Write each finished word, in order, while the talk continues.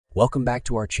Welcome back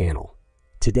to our channel.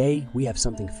 Today, we have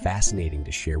something fascinating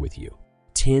to share with you.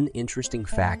 10 interesting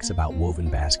facts about woven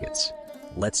baskets.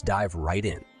 Let's dive right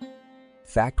in.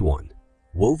 Fact 1.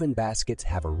 Woven baskets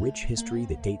have a rich history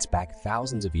that dates back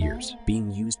thousands of years, being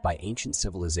used by ancient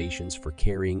civilizations for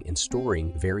carrying and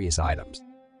storing various items.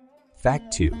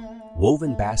 Fact 2.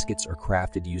 Woven baskets are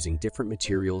crafted using different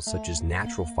materials such as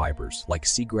natural fibers like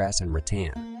seagrass and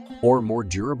rattan, or more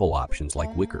durable options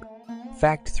like wicker.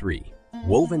 Fact 3.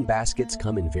 Woven baskets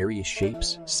come in various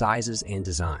shapes, sizes, and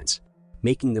designs,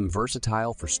 making them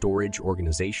versatile for storage,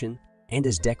 organization, and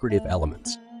as decorative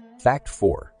elements. Fact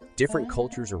 4. Different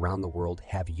cultures around the world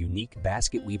have unique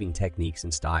basket weaving techniques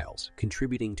and styles,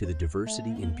 contributing to the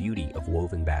diversity and beauty of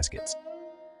woven baskets.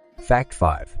 Fact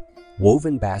 5.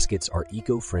 Woven baskets are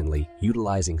eco-friendly,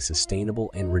 utilizing sustainable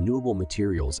and renewable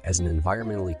materials as an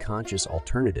environmentally conscious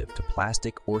alternative to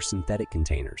plastic or synthetic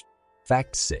containers.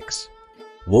 Fact 6.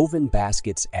 Woven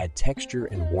baskets add texture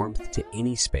and warmth to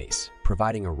any space,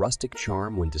 providing a rustic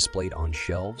charm when displayed on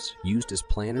shelves, used as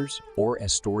planters, or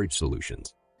as storage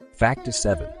solutions. Fact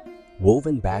 7.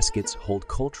 Woven baskets hold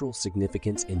cultural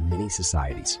significance in many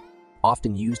societies,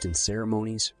 often used in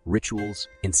ceremonies, rituals,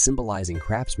 and symbolizing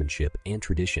craftsmanship and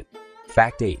tradition.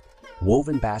 Fact 8.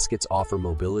 Woven baskets offer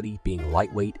mobility, being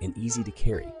lightweight and easy to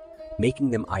carry, making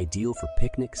them ideal for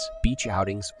picnics, beach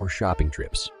outings, or shopping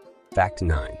trips. Fact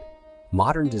 9.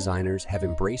 Modern designers have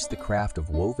embraced the craft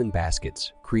of woven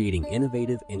baskets, creating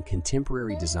innovative and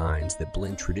contemporary designs that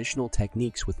blend traditional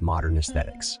techniques with modern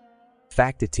aesthetics.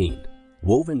 Fact 10.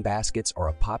 Woven baskets are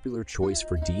a popular choice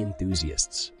for tea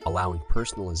enthusiasts, allowing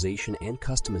personalization and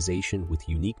customization with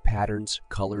unique patterns,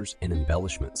 colors, and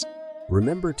embellishments.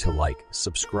 Remember to like,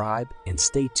 subscribe, and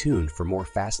stay tuned for more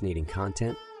fascinating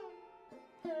content.